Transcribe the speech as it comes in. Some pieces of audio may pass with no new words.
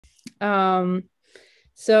Um,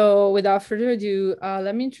 so without further ado,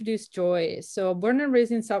 let me introduce Joy. So born and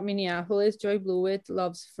raised in South Minneapolis, Joy Blewett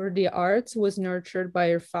loves for the arts, was nurtured by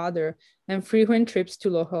her father, and frequent trips to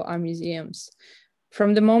local art museums.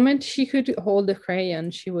 From the moment she could hold a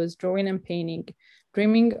crayon, she was drawing and painting,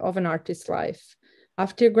 dreaming of an artist's life.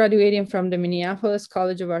 After graduating from the Minneapolis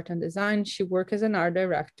College of Art and Design, she worked as an art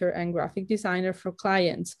director and graphic designer for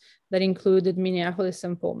clients that included Minneapolis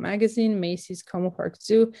St. Paul Magazine, Macy's Como Park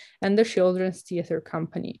Zoo, and the Children's Theater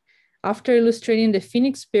Company. After illustrating the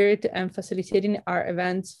Phoenix spirit and facilitating art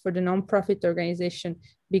events for the nonprofit organization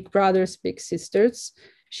Big Brothers Big Sisters,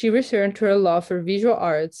 she returned to her love for visual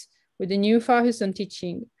arts with a new focus on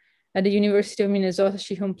teaching. At the University of Minnesota,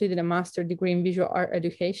 she completed a master's degree in visual art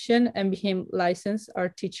education and became licensed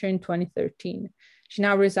art teacher in 2013. She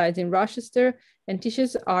now resides in Rochester and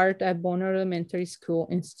teaches art at Bonner Elementary School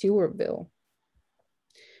in Stewartville.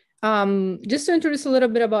 Just to introduce a little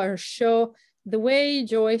bit about her show, the way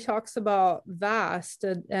Joy talks about vast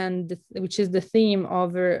which is the theme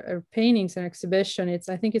of her paintings and exhibition,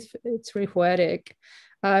 I think it's really poetic.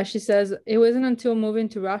 She says, it wasn't until moving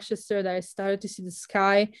to Rochester that I started to see the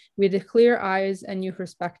sky with the clear eyes and new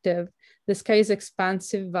perspective. The sky is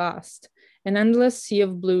expansive, vast, an endless sea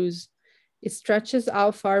of blues. It stretches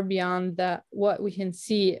out far beyond what we can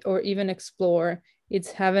see or even explore.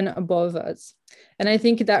 It's heaven above us. And I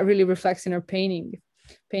think that really reflects in her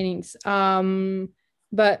paintings.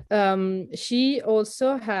 She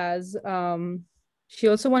also has, she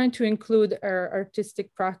also wanted to include her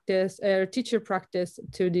artistic practice, her teacher practice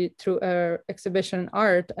through her exhibition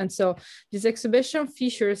art. And so this exhibition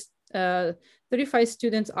features 35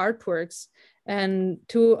 students' artworks, and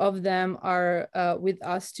two of them are with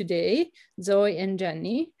us today, Zoe and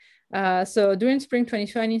Jenny. So during spring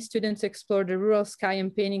 2020, students explored the rural sky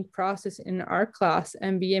and painting process in art class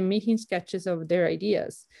and began making sketches of their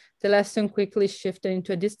ideas. The lesson quickly shifted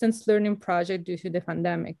into a distance learning project due to the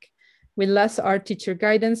pandemic. With less art teacher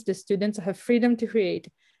guidance, the students have freedom to create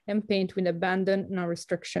and paint with abandon, no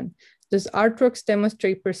restriction. Those artworks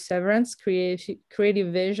demonstrate perseverance,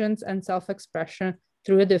 creative visions, and self-expression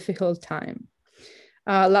through a difficult time.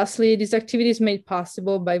 Lastly, this activity is made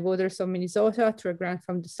possible by voters of Minnesota through a grant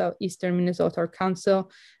from the Southeastern Minnesota Art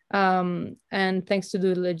Council, and thanks to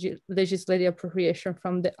the legislative appropriation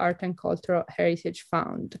from the Art and Cultural Heritage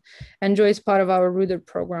Fund. And Joy is part of our Rooted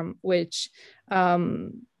program, which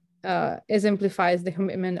exemplifies the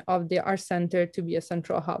commitment of the Art Center to be a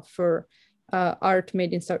central hub for art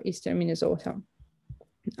made in Southeastern Minnesota.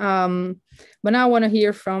 But now I want to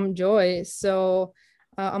hear from Joy. So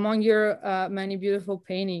among your many beautiful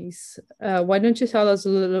paintings, why don't you tell us a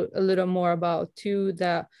little more about two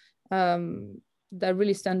that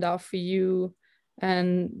really stand out for you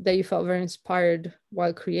and that you felt very inspired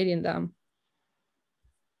while creating them?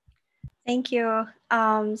 Thank you.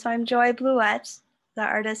 So I'm Joy Blewett, the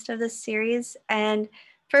artist of this series. And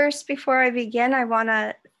first, before I begin, I want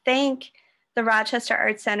to thank the Rochester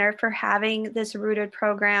Art Center for having this Rooted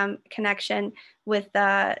program connection with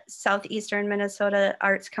the Southeastern Minnesota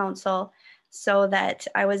Arts Council so that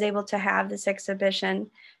I was able to have this exhibition.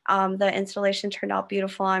 The installation turned out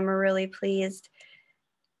beautiful. I'm really pleased.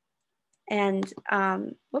 And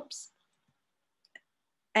whoops.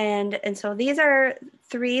 And so these are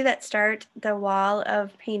three that start the wall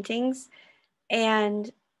of paintings. And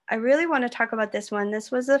I really want to talk about this one.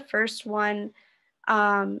 This was the first one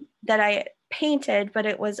that I painted, but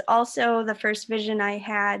it was also the first vision I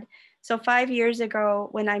had. So 5 years ago,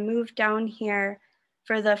 when I moved down here,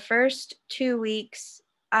 for the first 2 weeks,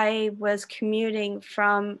 I was commuting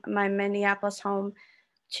from my Minneapolis home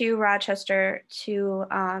to Rochester to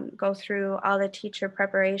go through all the teacher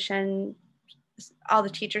preparation, all the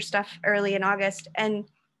teacher stuff early in August. And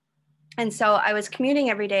so I was commuting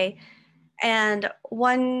every day. And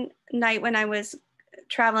one night when I was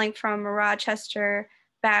traveling from Rochester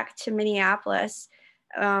back to Minneapolis,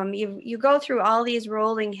 you go through all these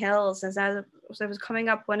rolling hills. As I was coming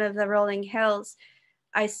up one of the rolling hills,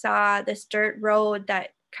 I saw this dirt road that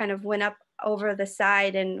kind of went up over the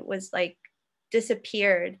side and was like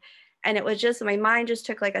disappeared. And it was just, my mind just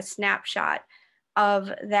took like a snapshot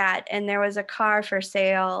of that. And there was a car for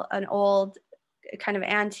sale, an old kind of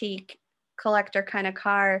antique collector kind of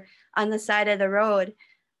car on the side of the road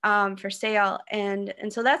for sale. And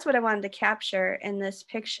so that's what I wanted to capture in this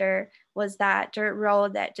picture, was that dirt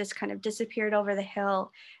road that just kind of disappeared over the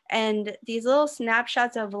hill. And these little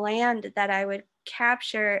snapshots of land that I would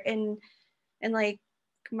capture in like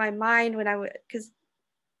my mind when I would, because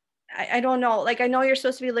I don't know, like I know you're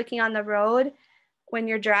supposed to be looking on the road when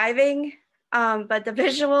you're driving, but the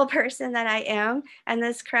visual person that I am, and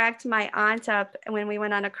this cracked my aunt up when we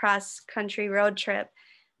went on a cross-country road trip,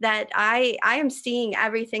 that I am seeing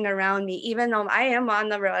everything around me, even though I am on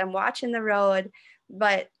the road, I'm watching the road,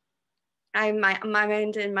 but my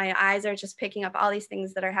mind and my eyes are just picking up all these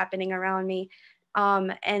things that are happening around me.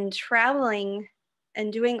 And traveling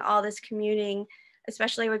and doing all this commuting,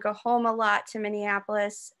 especially I would go home a lot to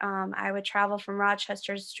Minneapolis. I would travel from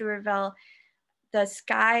Rochester to Stewartville. The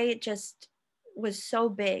sky just was so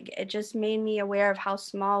big. It just made me aware of how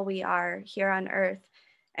small we are here on Earth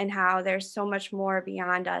and how there's so much more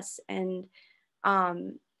beyond us. And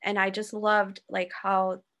I just loved like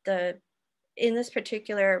how in this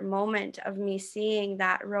particular moment of me seeing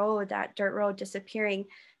that road, that dirt road disappearing,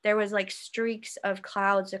 there was like streaks of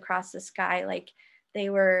clouds across the sky, like they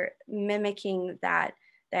were mimicking that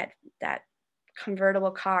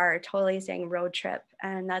convertible car, totally saying road trip,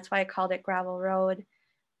 and that's why I called it Gravel Road.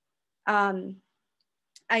 The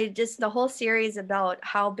whole series about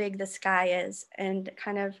how big the sky is, and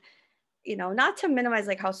kind of, not to minimize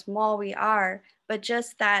like how small we are, but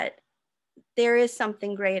just that there is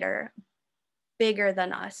something greater, bigger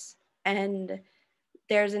than us, and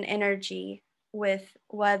there's an energy with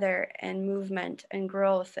weather and movement and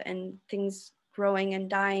growth and things growing and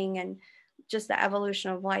dying and just the evolution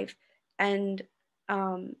of life. And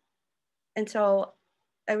so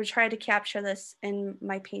I would try to capture this in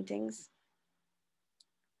my paintings.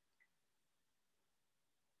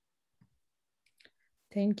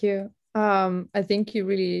 Thank you. I think you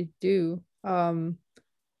really do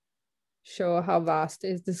show how vast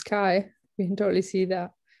is the sky. We can totally see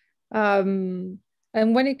that.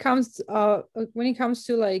 And when it comes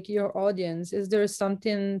to like your audience, is there some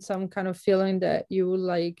kind of feeling that you would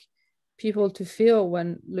like people to feel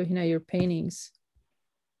when looking at your paintings?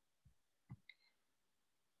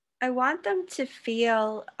 I want them to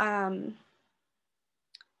feel,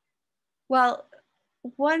 well,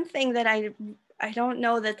 one thing that I don't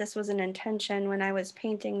know that this was an intention when I was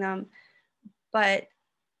painting them, but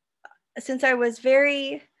since I was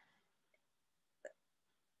very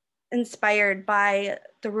inspired by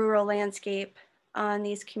the rural landscape on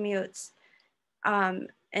these commutes, and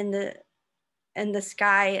the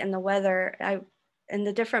sky and the weather, and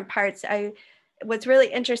the different parts, what's really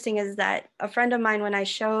interesting is that a friend of mine, when I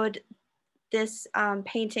showed this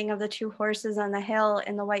painting of the two horses on the hill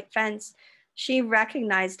and the white fence, she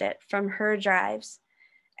recognized it from her drives.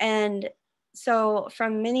 And so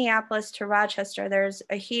from Minneapolis to Rochester, there's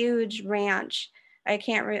a huge ranch. I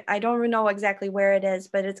don't know exactly where it is,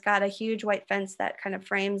 but it's got a huge white fence that kind of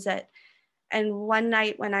frames it. And one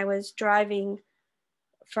night when I was driving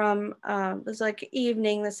from, it was like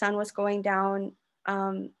evening, the sun was going down,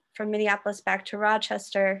 from Minneapolis back to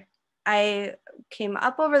Rochester, I came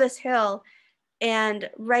up over this hill, and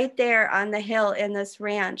right there on the hill in this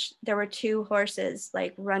ranch, there were two horses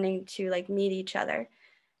like running to like meet each other.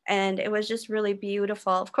 And it was just really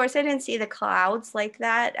beautiful. Of course, I didn't see the clouds like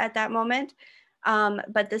that at that moment.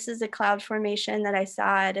 But this is a cloud formation that I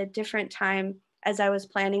saw at a different time as I was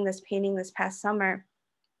planning this painting this past summer.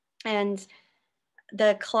 And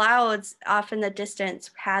the clouds off in the distance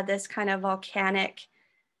had this kind of volcanic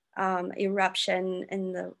eruption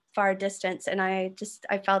in the far distance. And I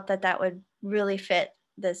felt that would really fit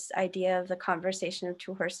this idea of the conversation of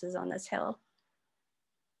two horses on this hill.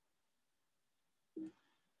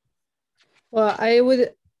 Well, I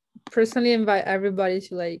would personally invite everybody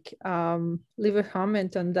to like leave a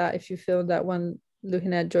comment on that if you feel that when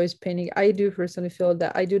looking at Joy's painting. I do personally feel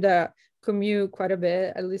that I do that commute quite a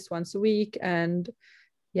bit, at least once a week, and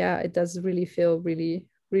yeah, it does really feel really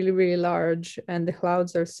really large, and the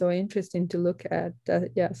clouds are so interesting to look at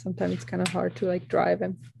that. Yeah, sometimes it's kind of hard to like drive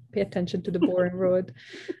and pay attention to the boring road.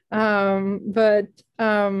 But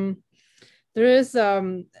there is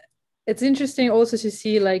it's interesting also to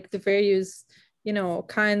see like the various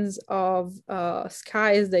kinds of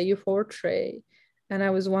skies that you portray, and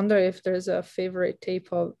I was wondering if there's a favorite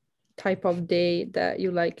type of day that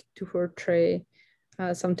you like to portray,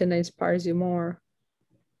 something that inspires you more.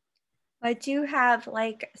 I do have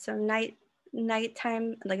like some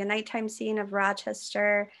nighttime, like a nighttime scene of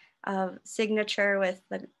Rochester, signature with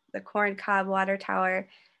the corn cob water tower,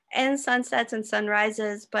 and sunsets and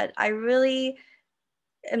sunrises, but I really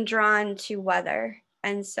am drawn to weather.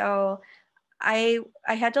 And so I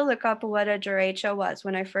had to look up what a derecho was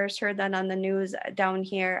when I first heard that on the news down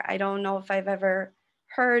here. I don't know if I've ever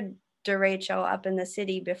heard derecho up in the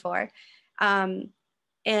city before. And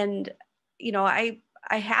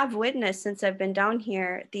I have witnessed, since I've been down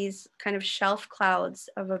here, these kind of shelf clouds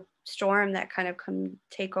of a storm that kind of come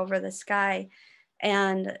take over the sky.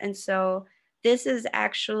 And so this is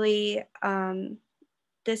actually,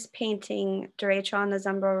 this painting, Derecho on the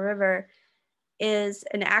Zumbro River, is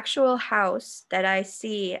an actual house that I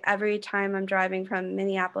see every time I'm driving from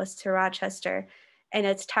Minneapolis to Rochester. And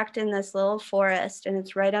it's tucked in this little forest and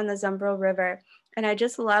it's right on the Zumbro River. And I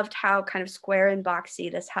just loved how kind of square and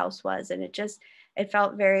boxy this house was. And it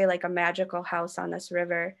felt very like a magical house on this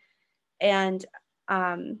river. And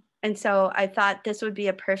so I thought this would be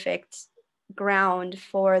a perfect ground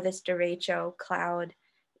for this derecho cloud,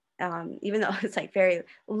 even though it's like very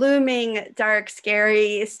looming, dark,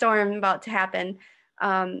 scary storm about to happen.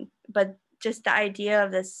 But just the idea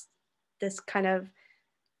of this kind of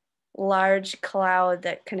large cloud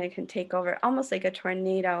that kind of can take over, almost like a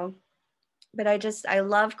tornado. But I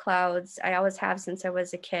love clouds. I always have since I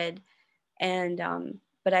was a kid. And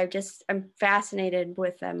but I'm fascinated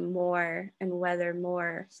with them more and weather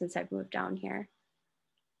more since I've moved down here.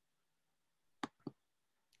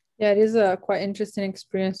 Yeah, it is a quite interesting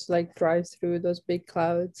experience to like drive through those big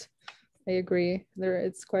clouds. I agree.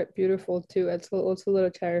 It's quite beautiful too. It's also a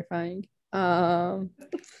little terrifying. But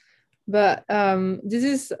this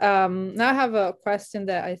is now I have a question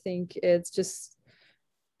that I think it's just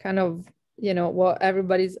kind of, you know, what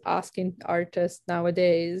everybody's asking artists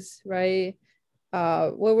nowadays, right?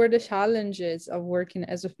 What were the challenges of working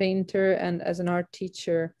as a painter and as an art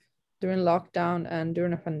teacher during lockdown and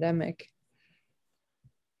during a pandemic?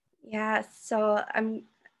 Yeah, so I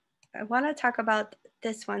want to talk about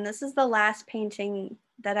this one. This is the last painting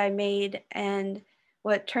that I made, and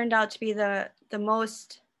what turned out to be the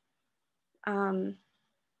most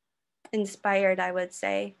inspired, I would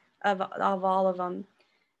say, of all of them.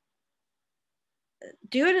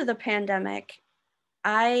 Due to the pandemic,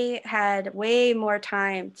 I had way more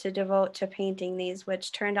time to devote to painting these,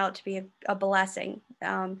 which turned out to be a blessing.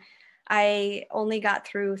 I only got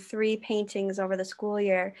through 3 paintings over the school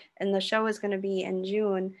year, and the show was going to be in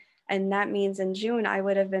June. And that means in June, I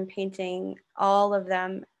would have been painting all of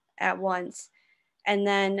them at once. And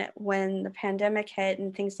then when the pandemic hit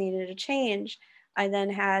and things needed to change, I then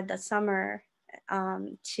had the summer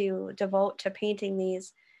to devote to painting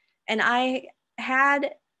these. And I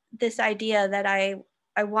had this idea that I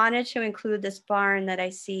wanted to include this barn that I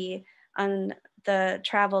see on the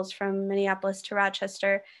travels from Minneapolis to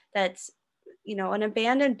Rochester. That's, you know, an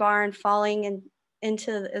abandoned barn falling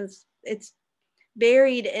into, it's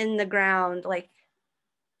buried in the ground, like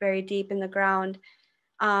very deep in the ground.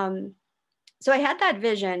 So I had that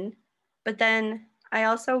vision, but then I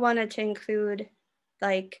also wanted to include,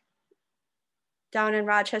 like, down in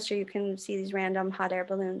Rochester, you can see these random hot air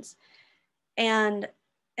balloons. And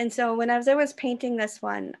so when I was painting this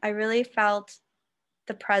one, I really felt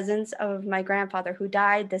the presence of my grandfather, who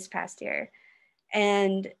died this past year.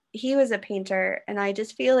 And he was a painter, and I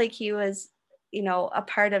just feel like he was, you know, a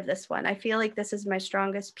part of this one. I feel like this is my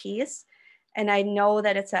strongest piece. And I know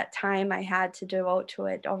that it's that time I had to devote to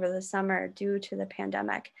it over the summer due to the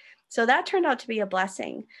pandemic. So that turned out to be a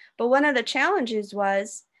blessing. But one of the challenges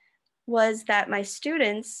was that my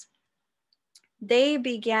students, they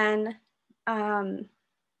began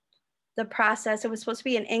the process. It was supposed to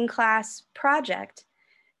be an in-class project.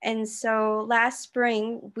 And so last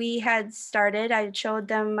spring we had started, I showed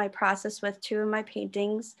them my process with 2 of my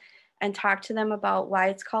paintings and talked to them about why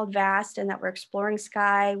it's called VAST and that we're exploring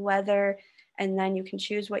sky, weather, and then you can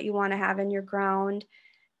choose what you want to have in your ground.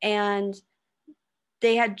 And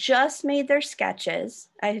they had just made their sketches.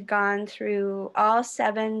 I had gone through all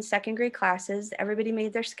 7 second grade classes. Everybody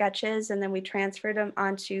made their sketches, and then we transferred them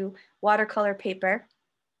onto watercolor paper.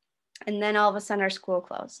 And then all of a sudden our school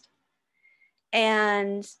closed.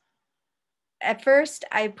 And at first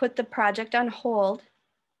I put the project on hold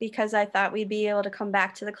because I thought we'd be able to come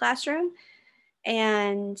back to the classroom.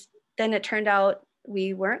 And then it turned out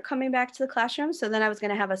we weren't coming back to the classroom. So then I was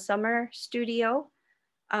going to have a summer studio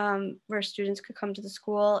where students could come to the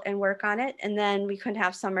school and work on it. And then we couldn't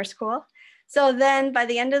have summer school. So then by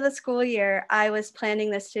the end of the school year, I was planning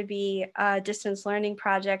this to be a distance learning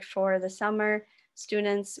project for the summer.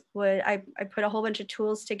 Students I put a whole bunch of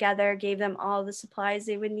tools together, gave them all the supplies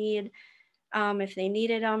they would need if they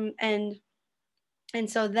needed them. And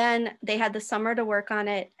so then they had the summer to work on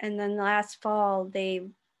it. And then last fall,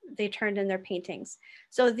 they turned in their paintings.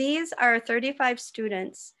 So these are 35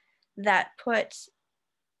 students that put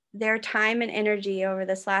their time and energy over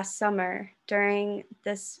this last summer during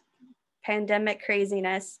this pandemic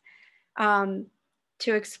craziness to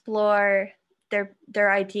explore their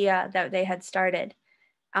idea that they had started.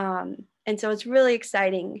 And so it's really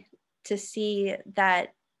exciting to see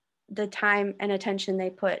that the time and attention they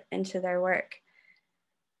put into their work.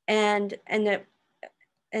 And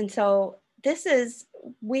so this is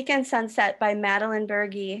Weekend Sunset by Madeline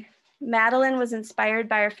Berge. Madeline was inspired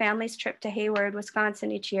by her family's trip to Hayward,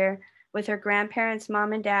 Wisconsin each year with her grandparents,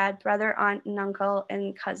 mom and dad, brother, aunt, and uncle,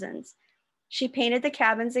 and cousins. She painted the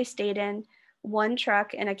cabins they stayed in, one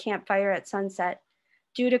truck, and a campfire at sunset.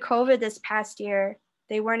 Due to COVID this past year,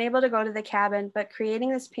 they weren't able to go to the cabin, but creating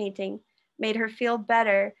this painting made her feel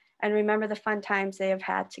better and remember the fun times they have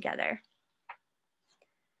had together.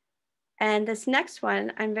 And this next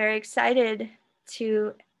one, I'm very excited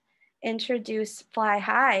to introduce Fly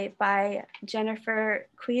High by Jennifer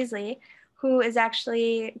Queasley, who is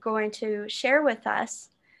actually going to share with us.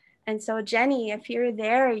 And so Jenny, if you're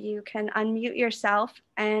there, you can unmute yourself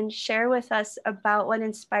and share with us about what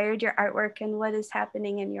inspired your artwork and what is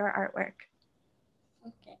happening in your artwork.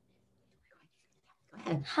 Okay.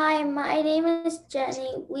 Go ahead. Hi, my name is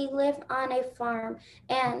Jenny. We live on a farm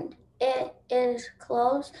and it is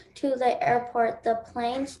close to the airport. The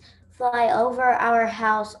planes fly over our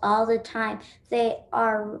house all the time. They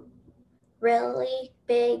are really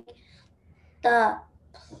big. The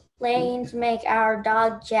planes make our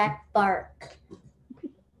dog Jack bark.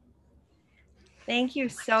 Thank you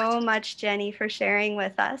so much, Jenny, for sharing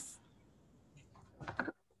with us.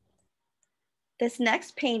 This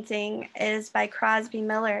next painting is by Crosby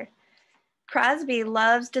Miller. Crosby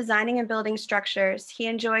loves designing and building structures. He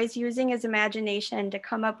enjoys using his imagination to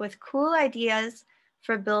come up with cool ideas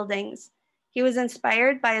for buildings. He was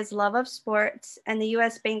inspired by his love of sports and the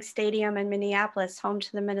US Bank Stadium in Minneapolis, home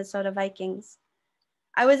to the Minnesota Vikings.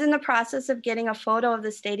 I was in the process of getting a photo of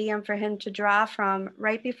the stadium for him to draw from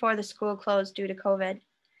right before the school closed due to COVID.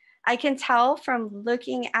 I can tell from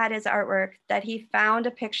looking at his artwork that he found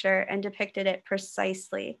a picture and depicted it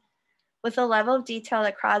precisely. With the level of detail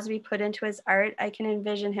that Crosby put into his art, I can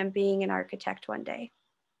envision him being an architect one day.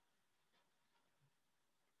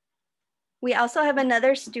 We also have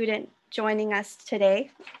another student joining us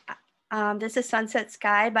today. This is Sunset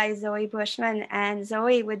Sky by Zoe Bushman. And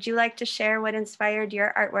Zoe, would you like to share what inspired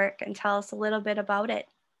your artwork and tell us a little bit about it?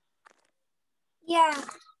 Yeah,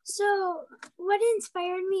 so what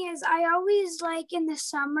inspired me is I always like in the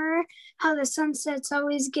summer how the sunsets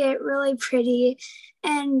always get really pretty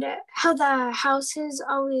and how the houses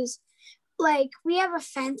always, like we have a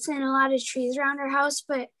fence and a lot of trees around our house,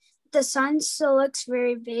 but the sun still looks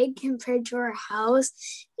very big compared to our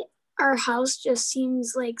house. Our house just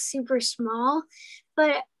seems like super small,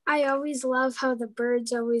 but I always love how the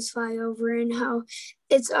birds always fly over and how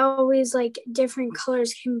it's always like different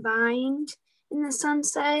colors combined in the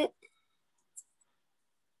sunset.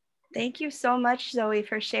 Thank you so much, Zoe,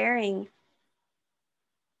 for sharing.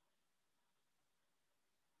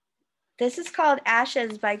 This is called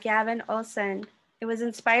Ashes by Gavin Olson. It was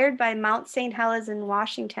inspired by Mount St. Helens in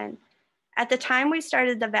Washington. At the time we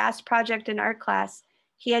started the VAST project in art class,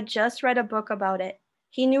 he had just read a book about it.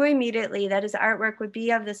 He knew immediately that his artwork would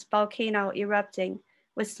be of this volcano erupting,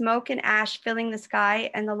 with smoke and ash filling the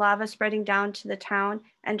sky and the lava spreading down to the town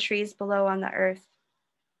and trees below on the earth.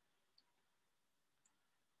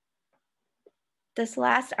 This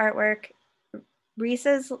last artwork, Reese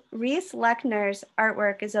Lechner's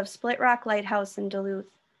artwork, is of Split Rock Lighthouse in Duluth.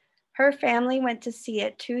 Her family went to see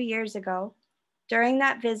it 2 years ago. During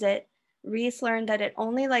that visit, Reese learned that it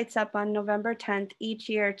only lights up on November 10th each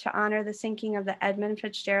year to honor the sinking of the Edmund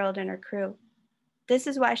Fitzgerald and her crew. This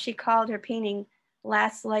is why she called her painting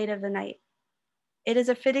Last Light of the Night. It is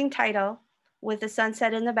a fitting title with the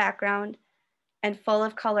sunset in the background and full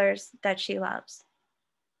of colors that she loves.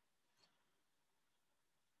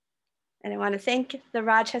 And I want to thank the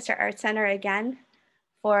Rochester Art Center again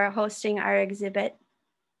for hosting our exhibit.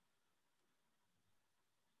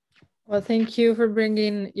 Well, thank you for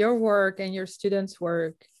bringing your work and your students'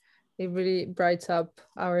 work. It really brightens up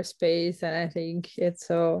our space, and I think it's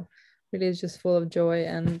so really just full of joy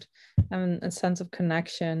and a sense of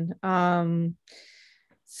connection. Now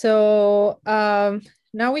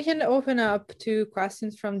we can open up to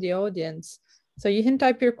questions from the audience. So you can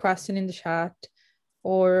type your question in the chat,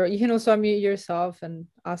 or you can also unmute yourself and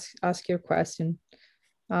ask your question.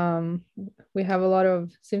 We have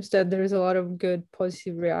seems that there's a lot of good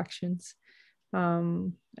positive reactions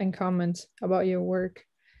and comments about your work.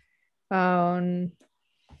 Yeah.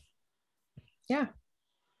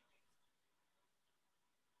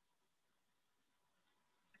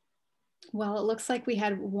 Well, it looks like we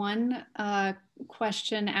had one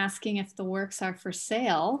question asking if the works are for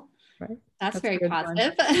sale. Right. That's very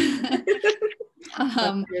positive. That's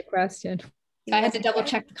your question. I had to double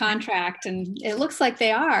check the contract, and it looks like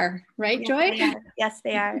they are, right, Yes, Joy? they are. Yes,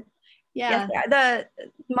 they are. Yeah. Yes, they are.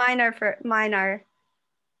 Mine are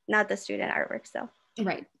not the student artworks though.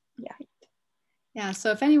 Right. Yeah. Yeah,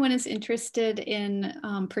 so if anyone is interested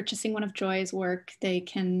in purchasing one of Joy's work, they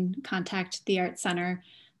can contact the Art Center,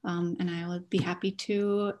 and I will be happy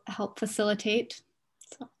to help facilitate.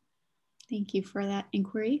 So thank you for that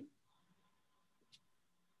inquiry.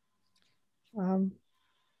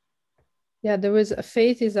 Yeah, there was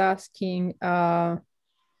Faith is asking,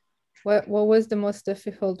 what was the most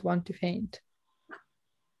difficult one to paint?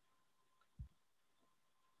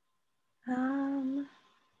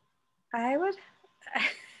 I would,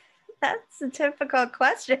 that's a difficult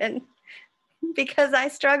question because I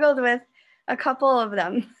struggled with a couple of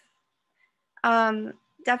them.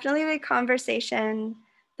 Definitely the conversation,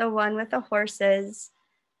 the one with the horses.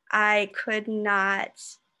 I could not,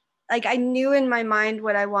 like, I knew in my mind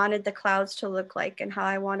what I wanted the clouds to look like and how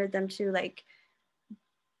I wanted them to like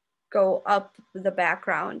go up the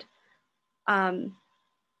background. And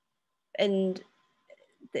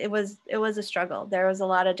it was a struggle. There was a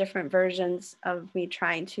lot of different versions of me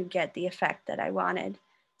trying to get the effect that I wanted.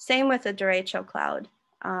 Same with the derecho cloud.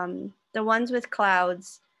 The ones with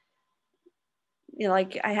clouds, you know,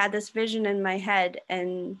 like I had this vision in my head,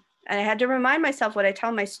 and I had to remind myself what I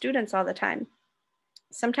tell my students all the time.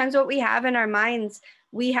 Sometimes what we have in our minds,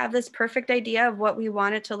 we have this perfect idea of what we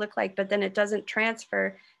want it to look like, but then it doesn't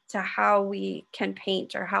transfer to how we can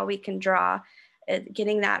paint or how we can draw.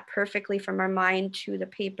 Getting that perfectly from our mind to the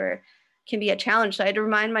paper can be a challenge. So I had to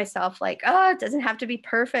remind myself, like, oh, it doesn't have to be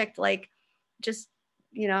perfect. Like, just,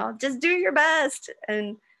 you know, just do your best.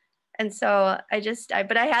 And so I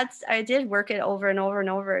did work it over and over and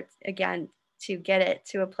over again to get it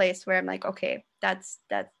to a place where I'm like, okay, that's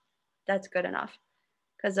good enough.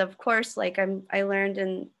 Because of course, like I learned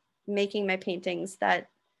in making my paintings that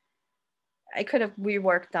I could have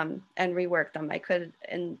reworked them. I could,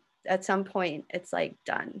 and at some point it's like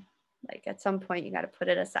done. Like at some point you got to put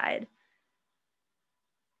it aside.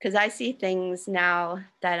 Because I see things now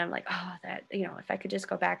that I'm like, oh, that, you know, if I could just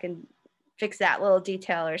go back and fix that little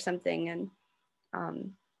detail or something. And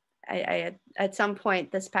I at some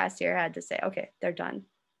point this past year I had to say, okay, they're done.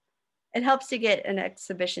 It helps to get an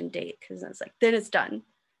exhibition date because it's like, then it's done.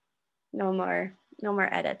 No more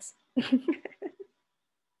edits.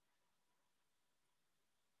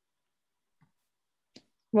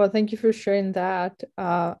 Well, thank you for sharing that.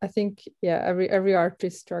 I think, yeah, every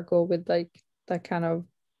artist struggle with like that kind of,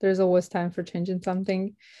 there's always time for changing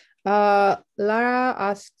something. Lara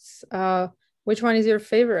asks, which one is your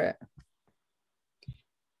favorite?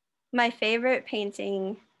 My favorite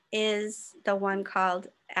painting is the one called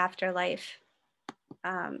Afterlife.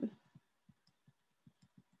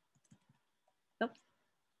 Oops,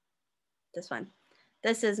 this one.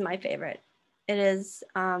 This is my favorite. It is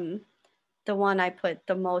the one I put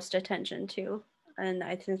the most attention to, and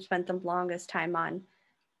I think spent the longest time on.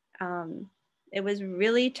 It was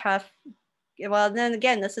really tough. Well, then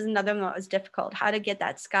again, this is another one that was difficult. How to get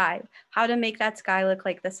that sky, how to make that sky look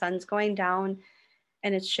like the sun's going down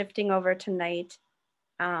and it's shifting over to night.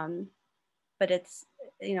 But it's,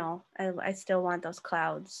 you know, I still want those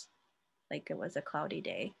clouds like it was a cloudy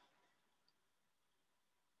day.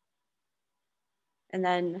 And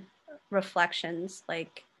then reflections,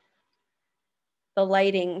 like the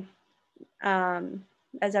lighting.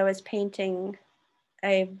 As I was painting,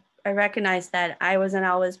 I recognized that I wasn't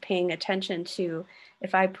always paying attention to,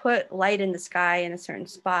 if I put light in the sky in a certain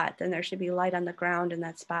spot, then there should be light on the ground in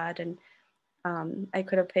that spot. And I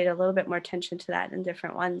could have paid a little bit more attention to that in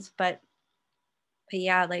different ones. But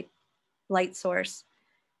yeah, like light source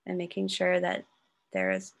and making sure that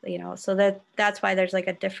there is, you know, so that's why there's like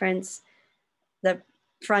a difference. The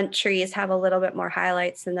front trees have a little bit more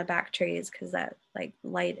highlights than the back trees because that like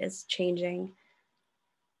light is changing.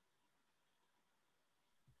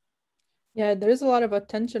 Yeah, there's a lot of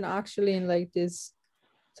attention actually in like this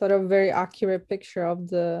sort of very accurate picture of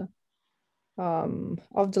the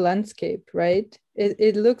landscape, right?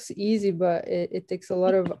 It looks easy, but it takes a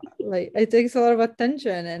lot of like, it takes a lot of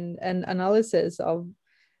attention and analysis of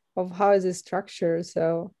how is it structured.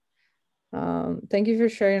 So thank you for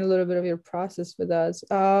sharing a little bit of your process with us.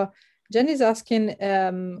 Jenny's asking,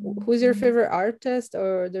 who's your favorite artist,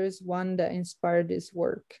 or there's one that inspired this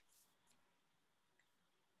work?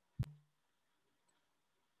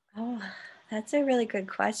 Oh, that's a really good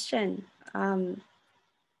question.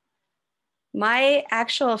 My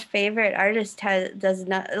actual favorite artist is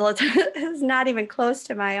not even close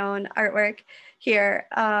to my own artwork here.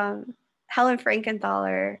 Helen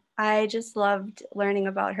Frankenthaler. I just loved learning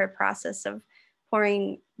about her process of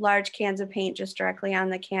pouring large cans of paint just directly on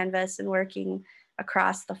the canvas and working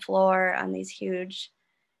across the floor on these huge,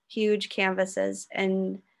 huge canvases,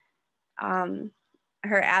 and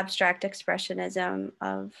her abstract expressionism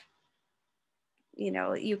of you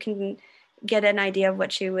know, you can get an idea of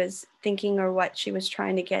what she was thinking or what she was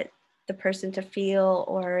trying to get the person to feel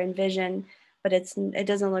or envision, but it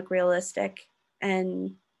doesn't look realistic.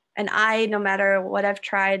 And I, no matter what I've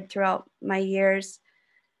tried throughout my years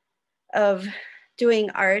of doing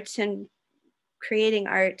art and creating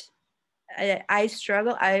art, I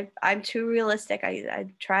struggle. I'm too realistic. I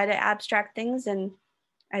try to abstract things, and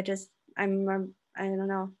I don't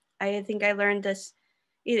know. I think I learned this,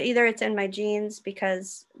 either it's in my genes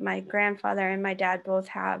because my grandfather and my dad both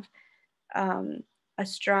have a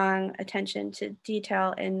strong attention to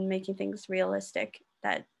detail and making things realistic,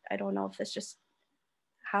 that I don't know if it's just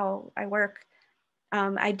how I work.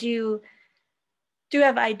 I do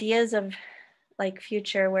have ideas of like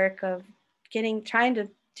future work of trying to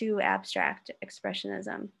do abstract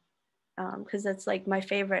expressionism, because that's like my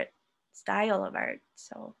favorite style of art.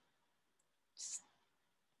 So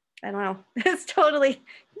I don't know. It's totally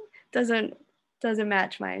doesn't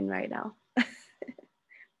match mine right now,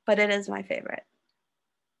 but it is my favorite.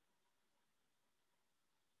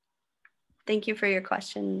 Thank you for your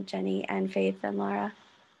question, Jenny and Faith and Laura.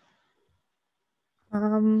 I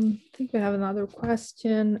think we have another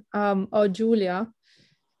question. Oh, Julia,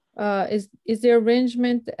 is the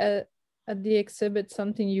arrangement at the exhibit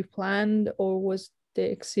something you planned, or was the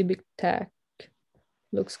exhibit tech?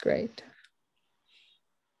 Looks great.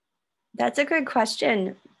 That's a good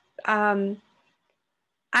question. I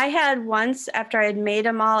had once, after I had made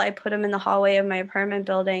them all, I put them in the hallway of my apartment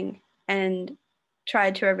building and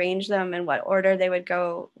tried to arrange them in what order they would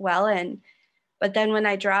go well in. But then when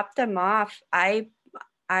I dropped them off, I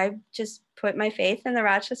just put my faith in the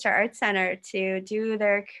Rochester Art Center to do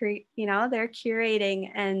their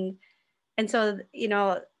curating. And so, you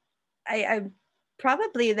know, I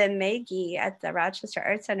probably the Maggie at the Rochester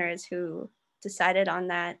Art Center is who decided on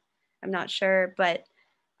that. I'm not sure, but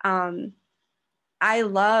I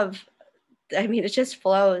mean, it just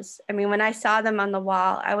flows. I mean, when I saw them on the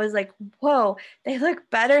wall, I was like, whoa, they look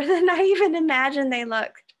better than I even imagined they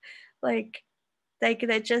looked. Like they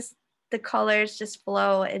just, the colors just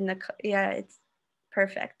flow in it's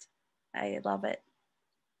perfect. I love it.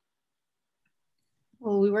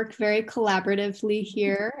 Well, we work very collaboratively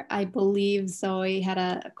here. I believe Zoe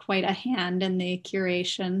had quite a hand in the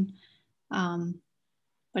curation,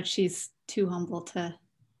 but she's too humble to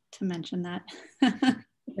mention that.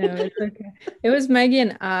 No, it's okay. It was Maggie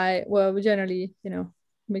and I. Well, we generally, you know,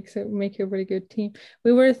 make a really good team.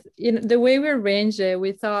 We were, you know, the way we arranged it,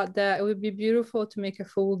 we thought that it would be beautiful to make a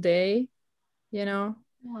full day, you know.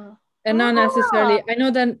 Wow. And not necessarily, I know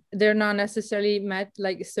that they're not necessarily met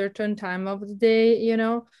like a certain time of the day, you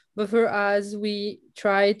know, but for us, we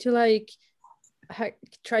try to like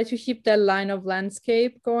try to keep that line of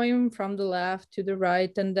landscape going from the left to the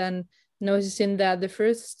right, and then noticing that the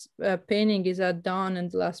first painting is at dawn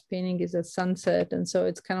and the last painting is at sunset. And so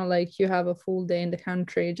it's kind of like you have a full day in the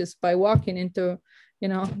country just by walking into, you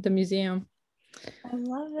know, the museum. I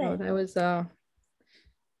love it. So that was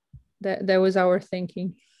that was our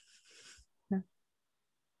thinking. Yeah.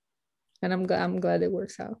 And I'm glad it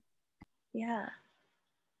works out. Yeah.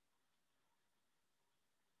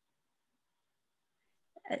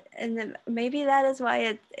 And then maybe that is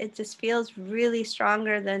why it just feels really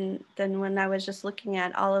stronger than when I was just looking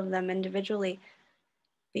at all of them individually,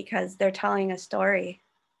 because they're telling a story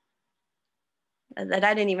that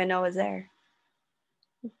I didn't even know was there.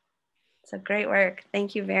 So great work.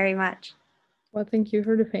 Thank you very much. Well, thank you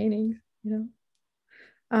for the paintings, you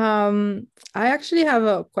know. I actually have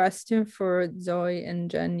a question for Zoe and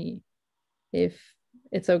Jenny, if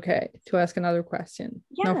it's okay to ask another question.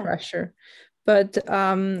 Yeah. No pressure. But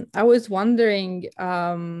I was wondering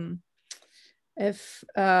if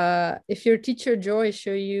your teacher Joy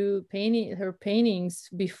showed you her paintings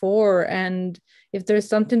before, and if there's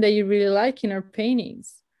something that you really like in her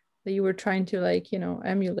paintings that you were trying to, like, you know,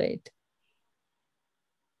 emulate.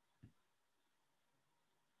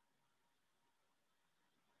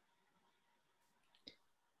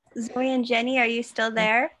 Zoe and Jenny, are you still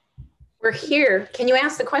there? We're here. Can you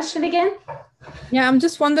ask the question again? Yeah, I'm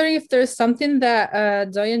just wondering if there's something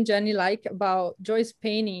that Joy and Jenny like about Joy's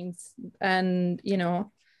paintings, and, you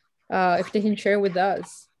know, if they can share with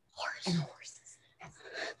us. Horses.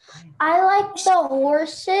 I like the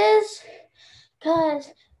horses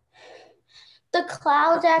because the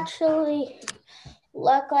clouds actually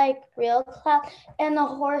look like real clouds, and the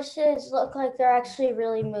horses look like they're actually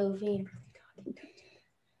really moving.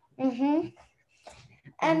 Mm-hmm.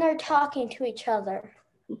 And they're talking to each other.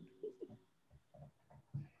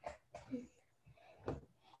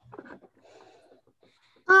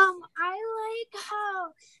 I like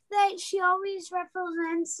how that she always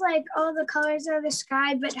represents like all the colors of the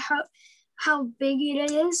sky, but how big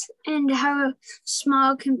it is and how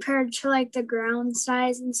small compared to like the ground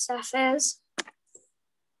size and stuff is.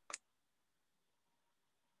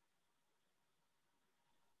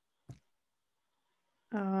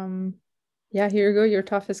 Yeah, here you go, your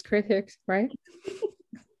toughest critics, right?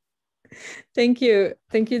 Thank you,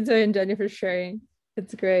 Zoe and Jenny, for sharing.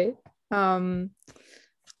 It's great. I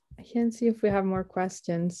can see if we have more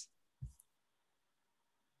questions.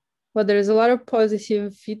 Well, there's a lot of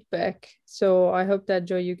positive feedback, so I hope that,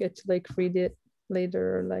 Joy, you get to like read it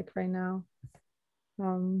later or like right now.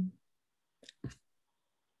 Well,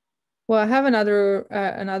 I have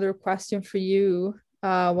another question for you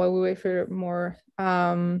while we wait for more.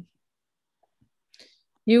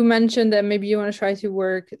 You mentioned that maybe you want to try to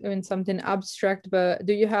work in something abstract, but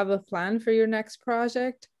do you have a plan for your next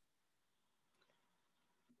project?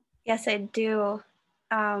 Yes, I do.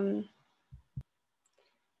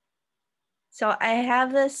 So I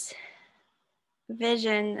have this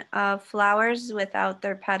vision of flowers without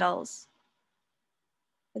their petals.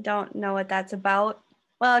 I don't know what that's about.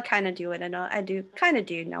 Well, I kind of do it. I do kind of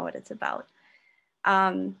know what it's about.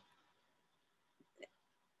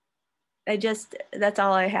 That's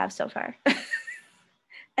all I have so far.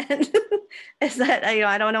 And is that,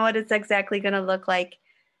 I don't know what it's exactly going to look like.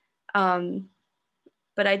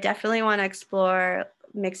 But I definitely want to explore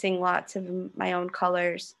mixing lots of my own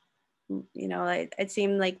colors. You know, it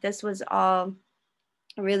seemed like this was all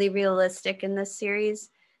really realistic in this series,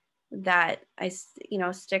 that I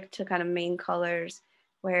stick to kind of main colors,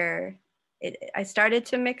 where I started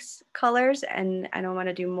to mix colors, and I don't want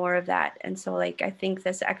to do more of that. And so like, I think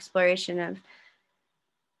this exploration of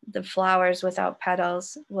the flowers without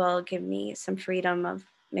petals will give me some freedom of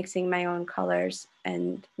mixing my own colors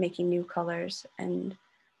and making new colors. And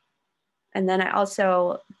then I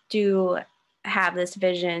also do have this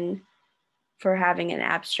vision for having an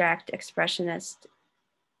abstract expressionist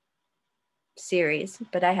series,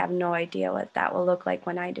 but I have no idea what that will look like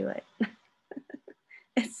when I do it.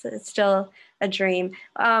 It's still a dream.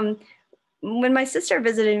 When my sister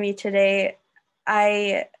visited me today,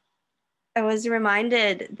 I was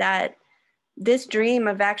reminded that this dream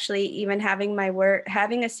of actually even having my work,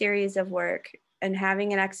 having a series of work and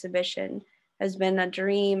having an exhibition, has been a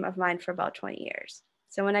dream of mine for about 20 years.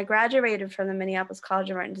 So when I graduated from the Minneapolis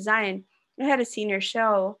College of Art and Design, I had a senior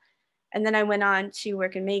show, and then I went on to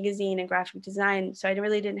work in magazine and graphic design. So I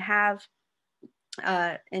really didn't have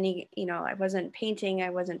any, I wasn't painting, I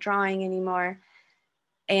wasn't drawing anymore.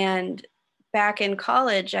 And back in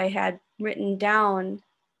college, I had written down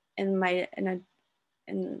in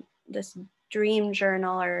this dream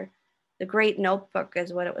journal, or the Great Notebook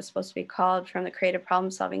is what it was supposed to be called, from the creative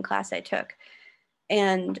problem solving class I took.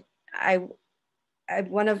 And I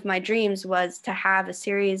one of my dreams was to have a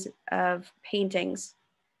series of paintings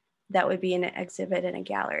that would be in an exhibit in a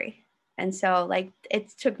gallery. And so like, it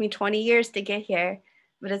took me 20 years to get here,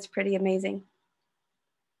 but it's pretty amazing.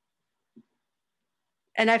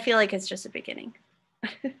 And I feel like it's just a beginning.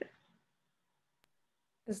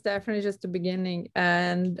 It's definitely just the beginning,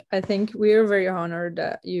 and I think we're very honored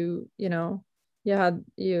that you're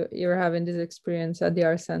having this experience at the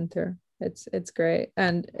art center. It's great,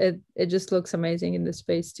 and it just looks amazing in the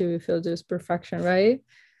space too. You feel just perfection, right?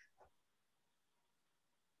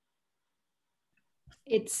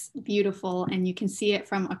 It's beautiful, and you can see it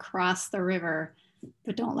from across the river,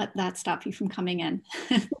 but don't let that stop you from coming in.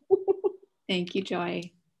 Thank you,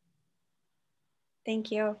 Joy.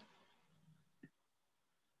 Thank you.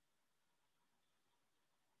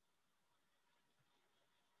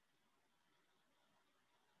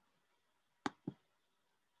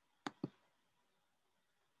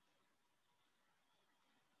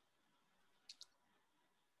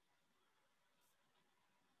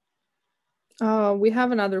 We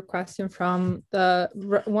have another question from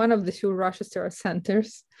one of the two Rochester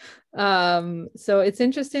centers. So it's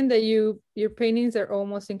interesting that your paintings are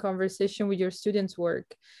almost in conversation with your students'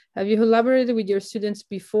 work. Have you collaborated with your students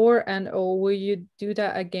before, or will you do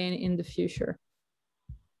that again in the future?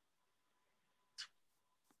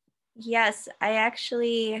 Yes, I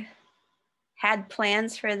actually had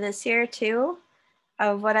plans for this year too,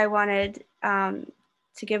 of what I wanted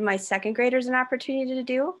to give my second graders an opportunity to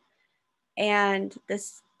do. And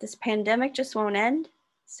this pandemic just won't end,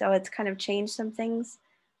 so it's kind of changed some things.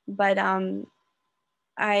 But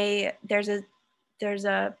there's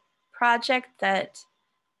a project that,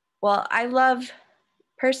 well, I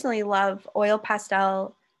personally love oil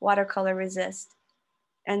pastel watercolor resist,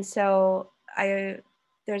 and so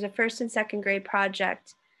there's a first and second grade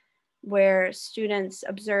project where students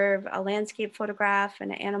observe a landscape photograph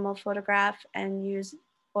and an animal photograph and use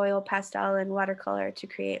oil, pastel, and watercolor to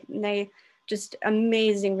create. And they just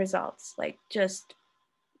amazing results, like just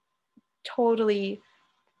totally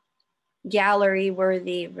gallery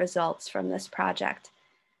worthy results from this project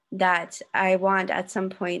that I want at some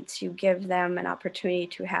point to give them an opportunity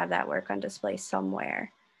to have that work on display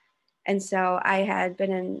somewhere. And so I had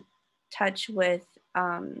been in touch with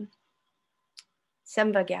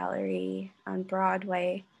Simba Gallery on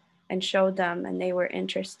Broadway and showed them, and they were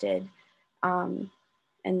interested.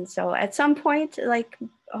 And so at some point, like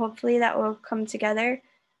hopefully that will come together.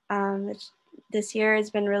 This year has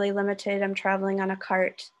been really limited. I'm traveling on a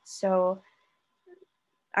cart, so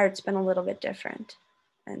art's been a little bit different.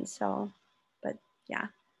 And so, but yeah,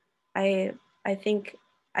 I think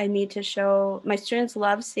I need to show, my students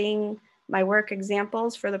love seeing my work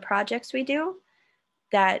examples for the projects we do,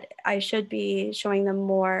 that I should be showing them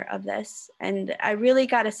more of this. And I really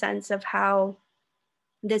got a sense of how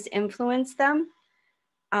this influenced them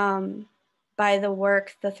by the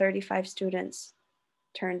work the 35 students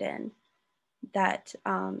turned in. That,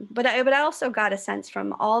 but I also got a sense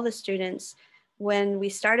from all the students when we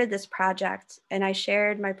started this project, and I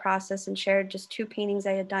shared my process and shared just 2 paintings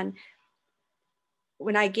I had done.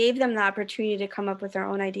 When I gave them the opportunity to come up with their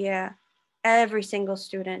own idea, every single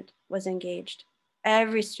student was engaged.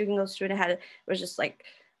 Every single student was just like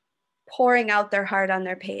pouring out their heart on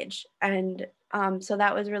their page. And so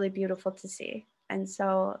that was really beautiful to see. And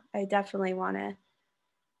so I definitely want to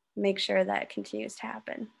make sure that continues to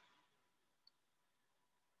happen.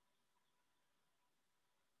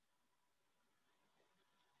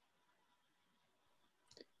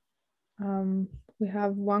 We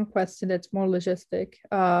have one question that's more logistic.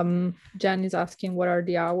 Jen is asking, what are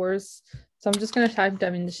the hours? So I'm just going to type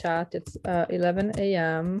them in the chat. It's 11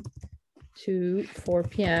 a.m. to 4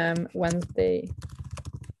 p.m. Wednesday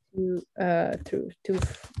to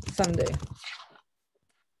Sunday.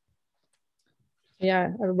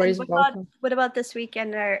 Yeah, everybody's welcome. What about this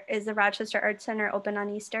weekend? Is the Rochester Art Center open on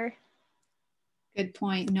Easter? Good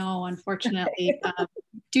point. No, unfortunately,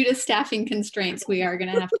 due to staffing constraints, we are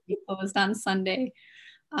going to have to be closed on Sunday.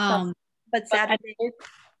 But Saturday.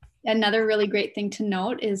 Another really great thing to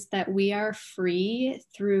note is that we are free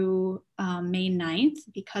through May 9th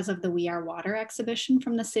because of the We Are Water exhibition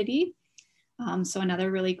from the city. So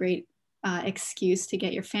another really great excuse to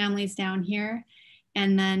get your families down here.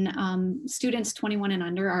 And then students 21 and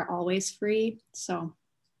under are always free. So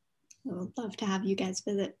I would love to have you guys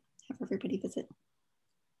visit, have everybody visit.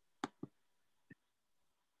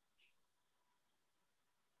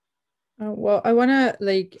 Well, I want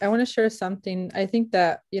to share something. I think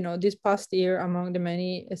that, this past year, among the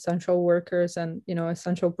many essential workers and,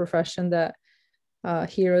 essential profession that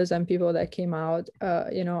heroes and people that came out,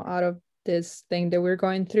 out of this thing that we're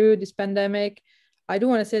going through, this pandemic, I do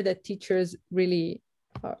want to say that teachers really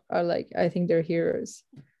are like, I think they're heroes.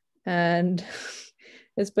 And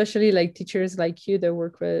especially like teachers like you that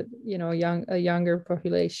work with, a younger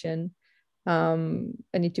population. I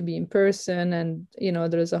need to be in person, and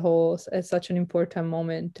there's it's such an important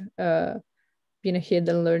moment being a kid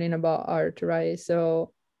and learning about art, right?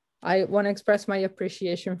 So I want to express my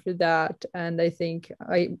appreciation for that, and I think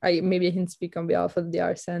I maybe I can speak on behalf of the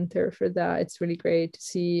art center for that. It's really great to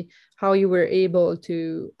see how you were able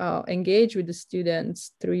to engage with the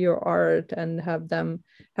students through your art and have them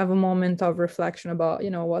have a moment of reflection about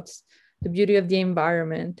what's the beauty of the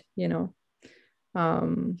environment.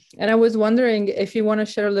 And I was wondering if you want to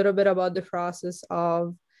share a little bit about the process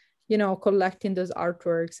of, collecting those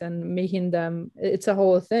artworks and making them. It's a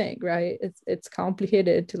whole thing, right? It's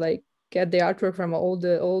complicated to like get the artwork from all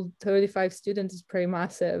the old 35 students. Is pretty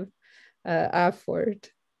massive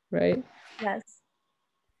effort, right? Yes.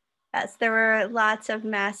 Yes, there were lots of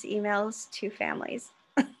mass emails to families.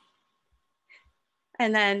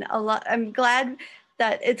 And then I'm glad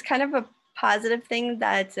that it's kind of a positive thing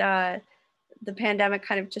that the pandemic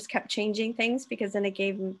kind of just kept changing things, because then it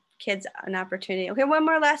gave kids an opportunity. Okay, one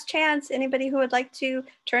more last chance. Anybody who would like to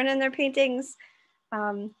turn in their paintings?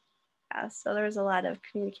 Yeah, so there was a lot of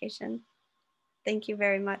communication. Thank you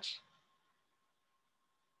very much.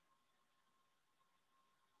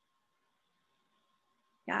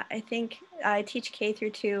 Yeah, I think I teach K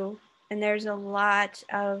through 2, and there's a lot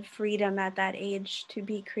of freedom at that age to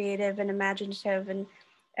be creative and imaginative and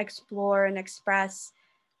explore and express,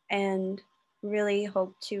 and really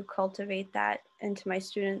hope to cultivate that into my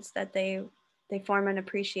students, that they form an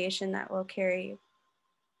appreciation that will carry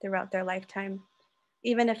throughout their lifetime.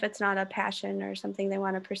 Even if it's not a passion or something they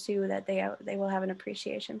want to pursue, that they will have an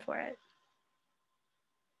appreciation for it.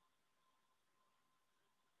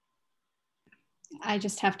 I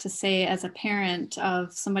just have to say, as a parent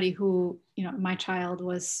of somebody who, you know, my child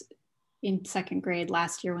was in second grade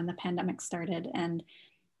last year when the pandemic started, and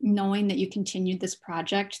knowing that you continued this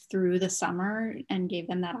project through the summer and gave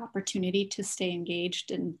them that opportunity to stay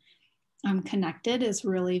engaged and connected is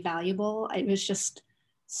really valuable. It was just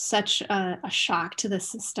such a shock to the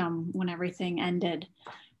system when everything ended.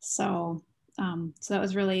 So, so that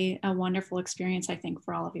was really a wonderful experience, I think,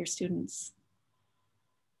 for all of your students.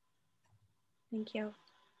 Thank you.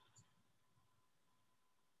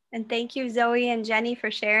 And thank you, Zoe and Jenny, for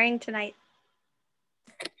sharing tonight.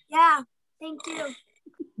 Yeah, thank you.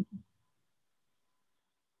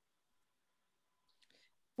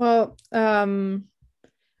 Well,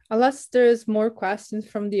 unless there's more questions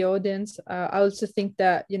from the audience, I also think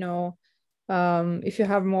that, you know, if you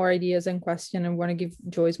have more ideas and questions and want to give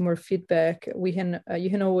Joyce more feedback, we can you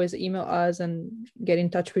can always email us and get in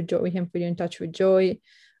touch with Joy. We can put you in touch with Joy.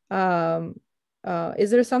 Is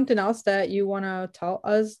there something else that you want to tell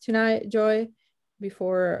us tonight, Joy,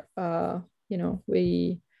 before you know,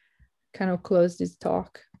 we kind of close this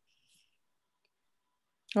talk?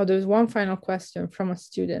 Oh, there's one final question from a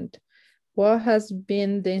student. What has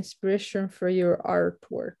been the inspiration for your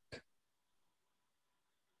artwork?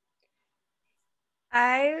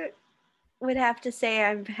 I would have to say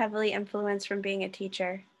I'm heavily influenced from being a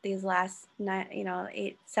teacher these last 7 or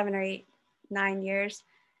 8, 9 years.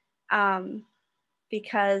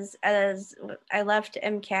 Because as I left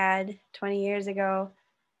MCAD 20 years ago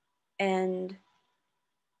and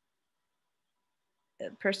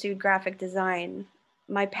pursued graphic design,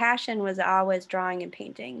 my passion was always drawing and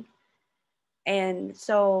painting. And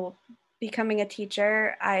so becoming a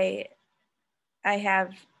teacher, I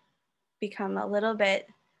have become a little bit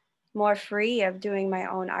more free of doing my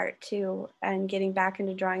own art too, and getting back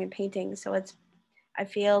into drawing and painting. So I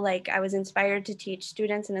feel like I was inspired to teach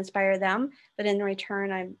students and inspire them, but in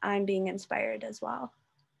return, I'm being inspired as well.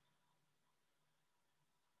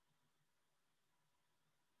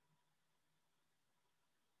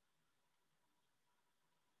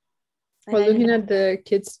 Well, looking at the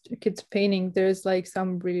kids painting, there's like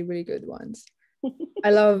some really, really good ones.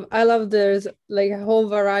 I love there's like a whole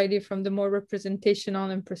variety from the more representational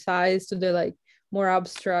and precise to the like more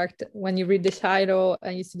abstract. When you read the title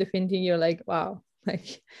and you see the painting, you're like, wow,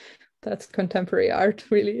 like that's contemporary art,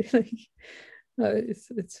 really. Like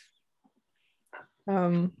it's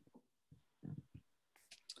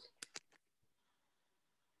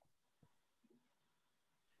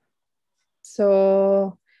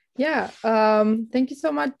so yeah, thank you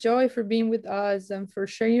so much, Joy, for being with us and for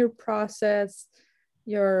sharing your process,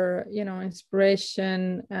 your, you know,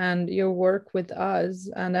 inspiration and your work with us.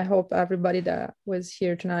 And I hope everybody that was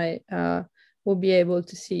here tonight will be able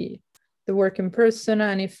to see the work in person.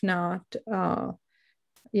 And if not,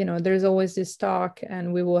 you know, there's always this talk,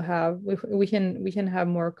 and we will have we can have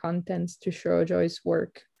more contents to show Joy's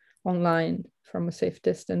work online from a safe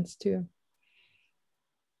distance too.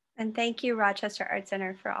 And thank you, Rochester Art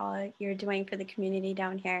Center, for all you're doing for the community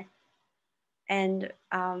down here, and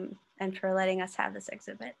for letting us have this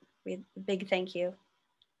exhibit. A big thank you.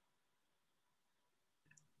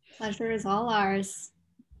 Pleasure is all ours.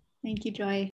 Thank you, Joy.